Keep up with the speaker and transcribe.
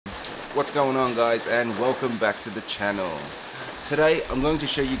What's going on, guys, and welcome back to the channel. Today I'm going to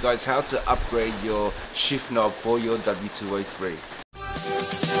show you guys how to upgrade your shift knob for your W203.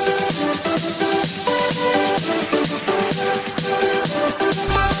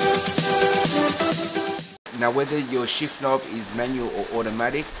 Now, whether your shift knob is manual or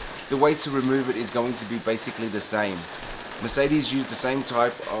automatic, the way to remove it is going to be basically the same. Mercedes use the same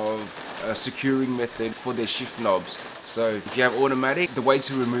type of securing method for their shift knobs. So if you have automatic, the way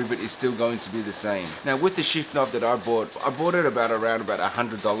to remove it is still going to be the same. Now, with the shift knob that I bought it around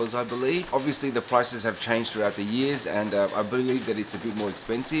 $100, I believe. Obviously the prices have changed throughout the years, and I believe that it's a bit more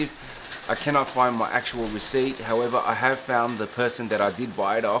expensive. I cannot find my actual receipt. However, I have found the person that I did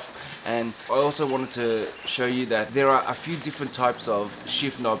buy it off, and I also wanted to show you that there are a few different types of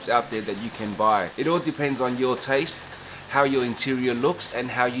shift knobs out there that you can buy. It all depends on your taste, how your interior looks, and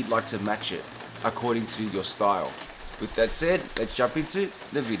how you'd like to match it according to your style. With that said, let's jump into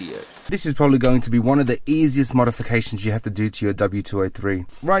the video. This is probably going to be one of the easiest modifications you have to do to your W203.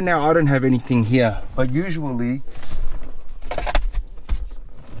 Right now I don't have anything here, but usually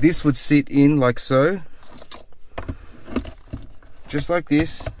this would sit in like so, just like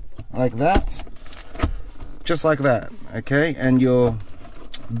this, like that, just like that, okay? And your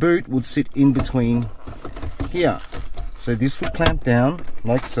boot would sit in between here. So this would clamp down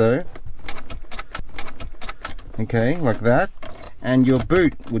like so, okay, like that, and your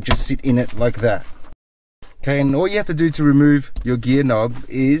boot would just sit in it like that. Okay, and all you have to do to remove your gear knob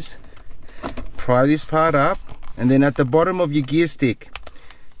is pry this part up, and then at the bottom of your gear stick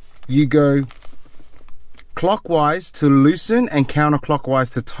you go clockwise to loosen and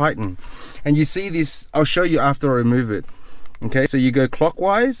counterclockwise to tighten. And you see this, I'll show you after I remove it. Okay, so you go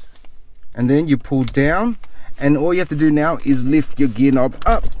clockwise and then you pull down, and all you have to do now is lift your gear knob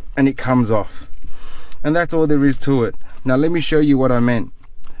up and it comes off. And that's all there is to it. Now let me show you what I meant.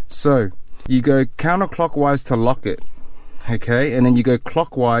 So you go counterclockwise to lock it, okay, and then you go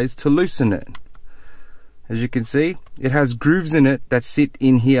clockwise to loosen it. As you can see, it has grooves in it that sit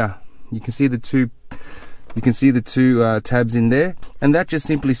in here. You can see the two tabs in there, and that just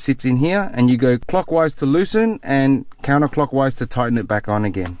simply sits in here, and you go clockwise to loosen and counterclockwise to tighten it back on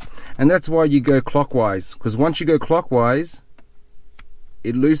again. And that's why you go clockwise, because once you go clockwise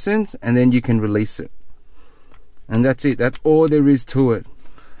it loosens and then you can release it. And that's it. That's all there is to it.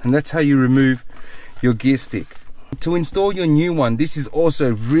 And that's how you remove your gear stick. To install your new one, this is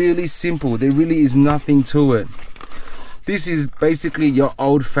also really simple. There really is nothing to it. This is basically your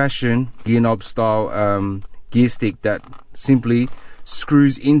old-fashioned gear knob style gear stick that simply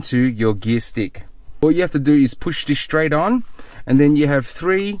screws into your gear stick. All you have to do is push this straight on, and then you have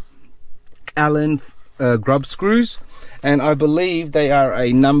 3 Allen grub screws, and I believe they are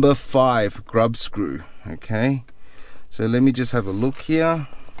a number 5 grub screw. Okay, so let me just have a look here.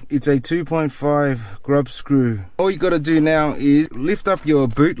 It's a 2.5 grub screw. All you got to do now is lift up your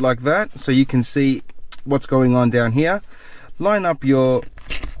boot like that so you can see what's going on down here. Line up your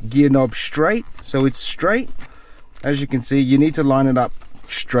gear knob straight so it's straight. As you can see, you need to line it up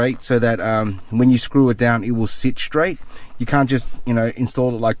straight so that when you screw it down it will sit straight. You can't just, you know,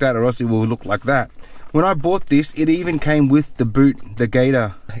 install it like that, or else it will look like that. When I bought this, it even came with the boot, the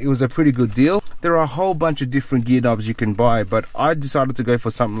gator. It was a pretty good deal. There are a whole bunch of different gear knobs you can buy, but I decided to go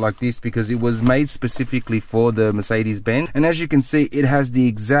for something like this because it was made specifically for the Mercedes-Benz. And as you can see, it has the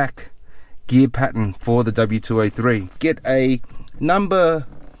exact gear pattern for the W203. Get a number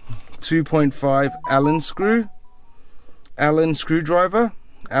 2.5 Allen screwdriver,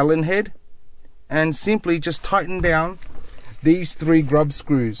 Allen head, and simply just tighten down these 3 grub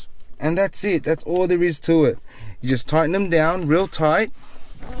screws. And that's it. That's all there is to it. You just tighten them down real tight.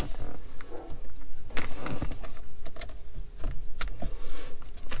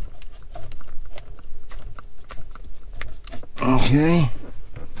 Okay.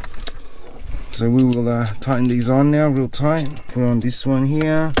 So we will tighten these on now real tight. Put on this one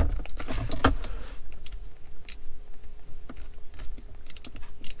here.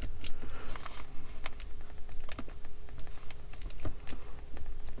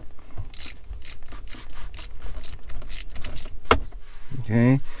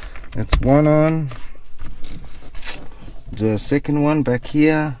 Okay, that's one on. The second one back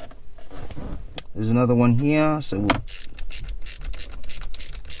here. There's another one here. So we'll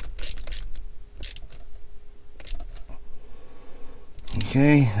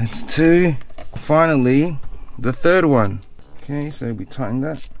okay, that's 2. Finally, the third one. Okay, so we tighten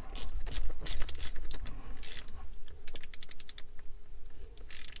that.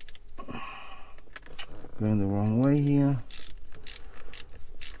 Going the wrong way here.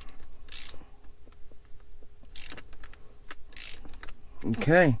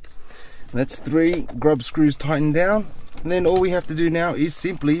 Okay, That's 3 grub screws tightened down. And then all we have to do now is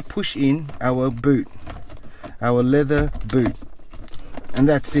simply push in our boot, our leather boot. And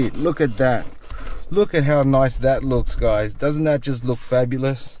that's it. Look at that. Look at how nice that looks, guys. Doesn't that just look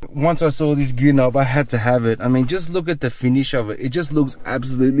fabulous? Once I saw this gear knob, I had to have it. I mean, just look at the finish of it. It just looks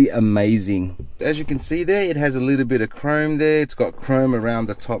absolutely amazing. As you can see there, it has a little bit of chrome there. It's got chrome around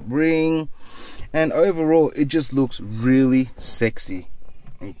the top ring. And overall, it just looks really sexy.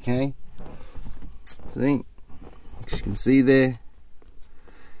 Okay? See? As you can see there.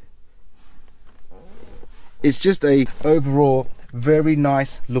 It's just a overall very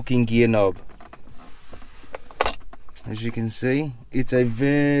nice looking gear knob. As you can see, it's a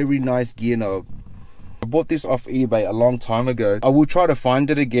very nice gear knob. I bought this off eBay a long time ago. I will try to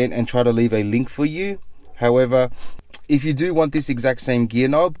find it again and try to leave a link for you. However, if you do want this exact same gear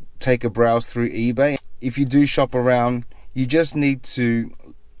knob, take a browse through eBay. If you do shop around, you just need to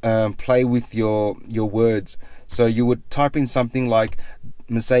play with your words. So you would type in something like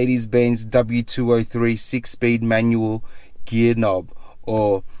Mercedes-Benz W203 6-speed manual gear knob,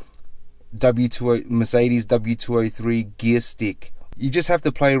 or Mercedes W203 gear stick. You just have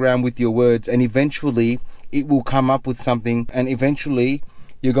to play around with your words, and eventually it will come up with something, and eventually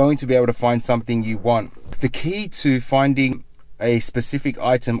you're going to be able to find something you want. The key to finding a specific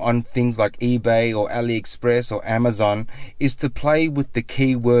item on things like eBay or AliExpress or Amazon is to play with the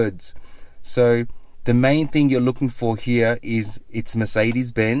keywords. So the main thing you're looking for here is it's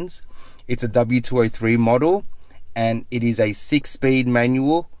Mercedes-Benz, it's a W203 model, and it is a 6-speed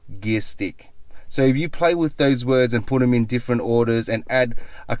manual gear stick. So if you play with those words and put them in different orders and add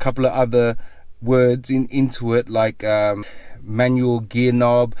a couple of other words into it, like manual gear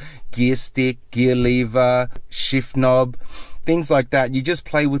knob, gear stick, gear lever, shift knob, things like that, you just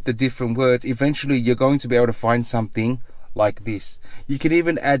play with the different words, eventually you're going to be able to find something like this. You can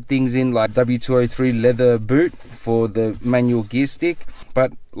even add things in like W203 leather boot for the manual gear stick.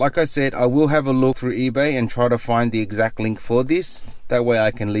 But like I said, I will have a look through eBay and try to find the exact link for this. That way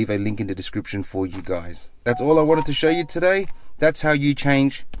I can leave a link in the description for you guys. That's all I wanted to show you today. That's how you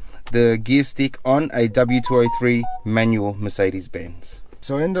change the gear stick on a W203 manual Mercedes-Benz.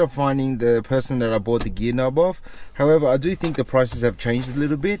 So I ended up finding the person that I bought the gear knob off. However, I do think the prices have changed a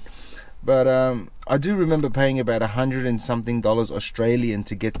little bit. But I do remember paying about $100 and something Australian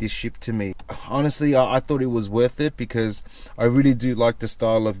to get this shipped to me. Honestly, I thought it was worth it because I really do like the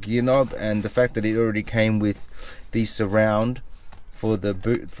style of gear knob, and the fact that it already came with the surround for the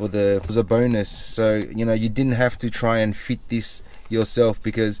boot, was a bonus. So you know, you didn't have to try and fit this yourself,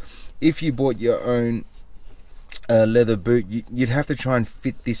 because if you bought your own leather boot, you'd have to try and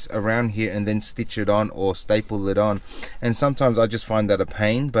fit this around here and then stitch it on or staple it on, and sometimes I just find that a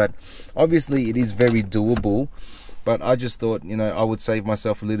pain. But obviously it is very doable, but I just thought, you know, I would save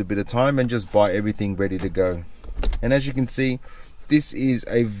myself a little bit of time and just buy everything ready to go. And as you can see, this is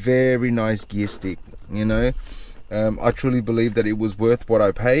a very nice gear stick. You know, I truly believe that it was worth what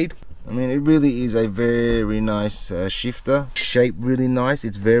I paid. I mean, it really is a very nice shifter. Shape really nice.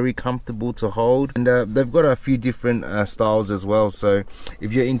 It's very comfortable to hold, and they've got a few different styles as well. So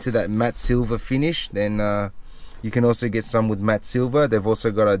if you're into that matte silver finish, then you can also get some with matte silver. They've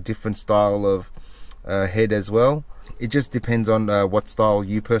also got a different style of head as well. It just depends on what style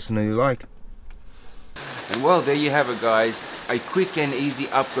you personally like. And well, there you have it, guys. A quick and easy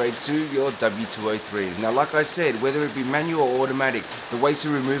upgrade to your W203. Now, like I said, whether it be manual or automatic, the way to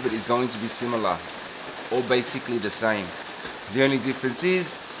remove it is going to be similar, or basically the same. The only difference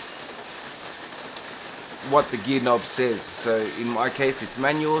is what the gear knob says. So in my case, it's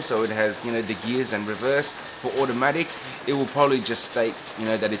manual, so it has, you know, the gears and reverse. For automatic, it will probably just state, you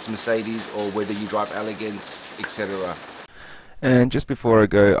know, that it's Mercedes, or whether you drive elegance, etc. And just before I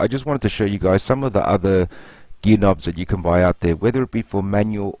go, I just wanted to show you guys some of the other gear knobs that you can buy out there, whether it be for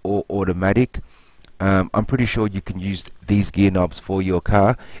manual or automatic. I'm pretty sure you can use these gear knobs for your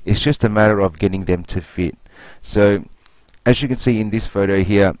car. It's just a matter of getting them to fit. So as you can see in this photo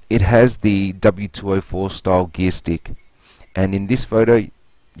here, it has the W204 style gear stick, and in this photo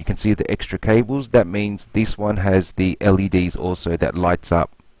you can see the extra cables. That means this one has the LEDs also that lights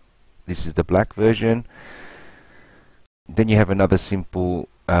up. This is the black version. Then you have another simple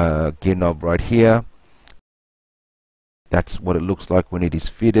gear knob right here. That's what it looks like when it is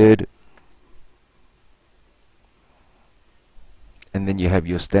fitted. And then you have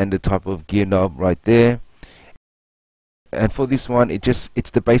your standard type of gear knob right there. And for this one, it's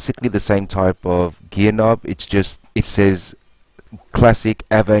basically the same type of gear knob. It's just, it says classic,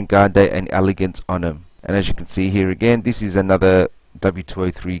 avant-garde and elegance on them. And as you can see here again, this is another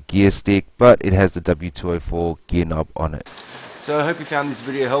W203 gear stick, but it has the W204 gear knob on it. So I hope you found this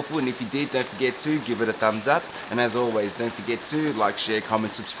video helpful, and if you did, don't forget to give it a thumbs up. And as always, don't forget to like, share,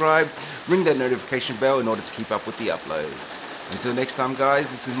 comment, subscribe, ring that notification bell in order to keep up with the uploads. Until next time guys,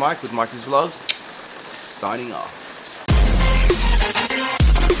 this is Mike with Mikey's Vlogs, signing off.